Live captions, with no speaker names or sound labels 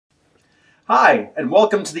Hi, and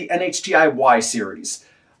welcome to the NHTI Why series.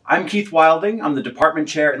 I'm Keith Wilding. I'm the department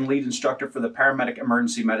chair and lead instructor for the Paramedic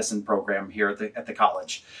Emergency Medicine program here at the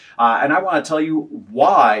college. And I want to tell you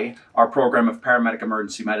why our program of Paramedic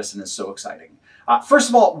Emergency Medicine is so exciting. First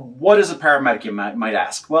of all, what is a paramedic, you might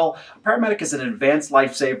ask? Well, a paramedic is an advanced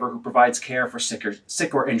lifesaver who provides care for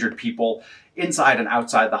sick or injured people inside and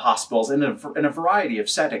outside the hospitals in a variety of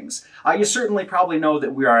settings. You certainly probably know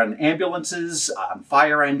that we are on ambulances, on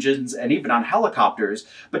fire engines, and even on helicopters,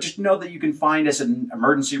 but just know that you can find us in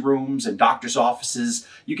emergency rooms and doctor's offices.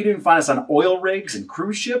 You can even find us on oil rigs and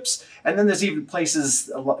cruise ships, and then there's even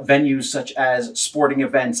venues such as sporting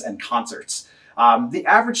events and concerts. The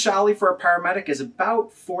average salary for a paramedic is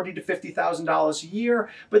about $40,000 to $50,000 a year,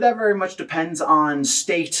 but that very much depends on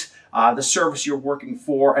state, the service you're working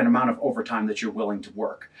for, and amount of overtime that you're willing to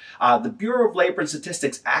work. The Bureau of Labor and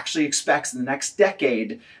Statistics actually expects in the next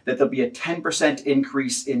decade that there'll be a 10%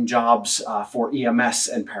 increase in jobs for EMS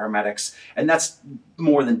and paramedics, and that's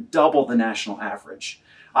more than double the national average.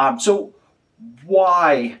 So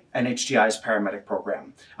why NHTI's paramedic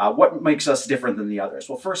program? What makes us different than the others?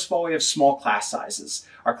 Well, first of all, we have small class sizes.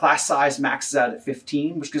 Our class size maxes out at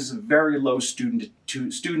 15, which gives a very low student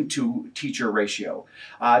to teacher ratio.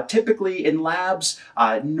 Typically in labs,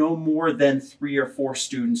 no more than 3 or 4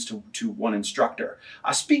 students to one instructor.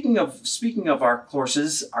 Speaking of our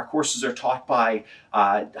courses are taught by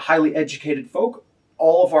highly educated folk.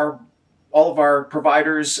 All of our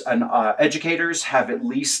providers and educators have at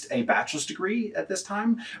least a bachelor's degree at this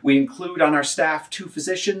time. We include on our staff 2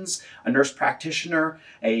 physicians, a nurse practitioner,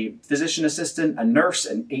 a physician assistant, a nurse,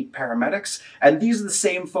 and 8 paramedics. And these are the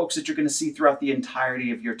same folks that you're going to see throughout the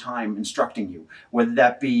entirety of your time instructing you, whether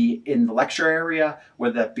that be in the lecture area,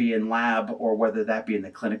 whether that be in lab, or whether that be in the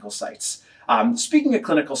clinical sites. Speaking of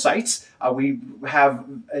clinical sites, we have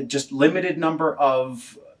just limited number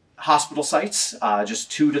of hospital sites,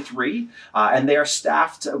 just 2 to 3, and they are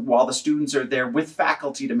staffed while the students are there with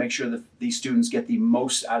faculty to make sure that these students get the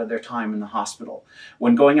most out of their time in the hospital.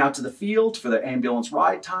 When going out to the field for their ambulance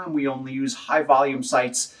ride time, we only use high volume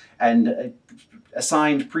sites and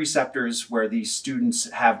assigned preceptors where the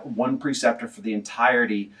students have one preceptor for the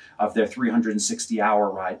entirety of their 360-hour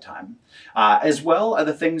ride time. As well,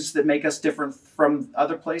 other things that make us different from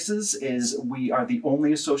other places is we are the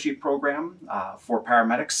only associate program for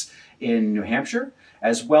paramedics in New Hampshire,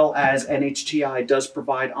 as well as NHTI does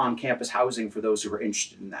provide on-campus housing for those who are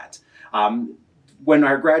interested in that. When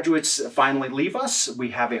our graduates finally leave us,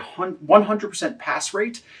 we have a 100% pass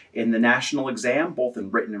rate in the national exam, both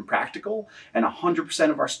in written and practical, and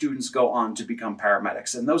 100% of our students go on to become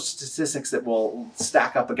paramedics. And those statistics that will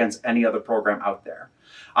stack up against any other program out there.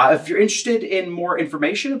 If you're interested in more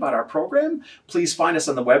information about our program, please find us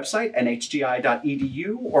on the website,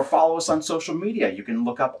 nhti.edu, or follow us on social media. You can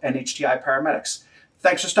look up NHTI Paramedics.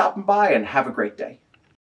 Thanks for stopping by and have a great day.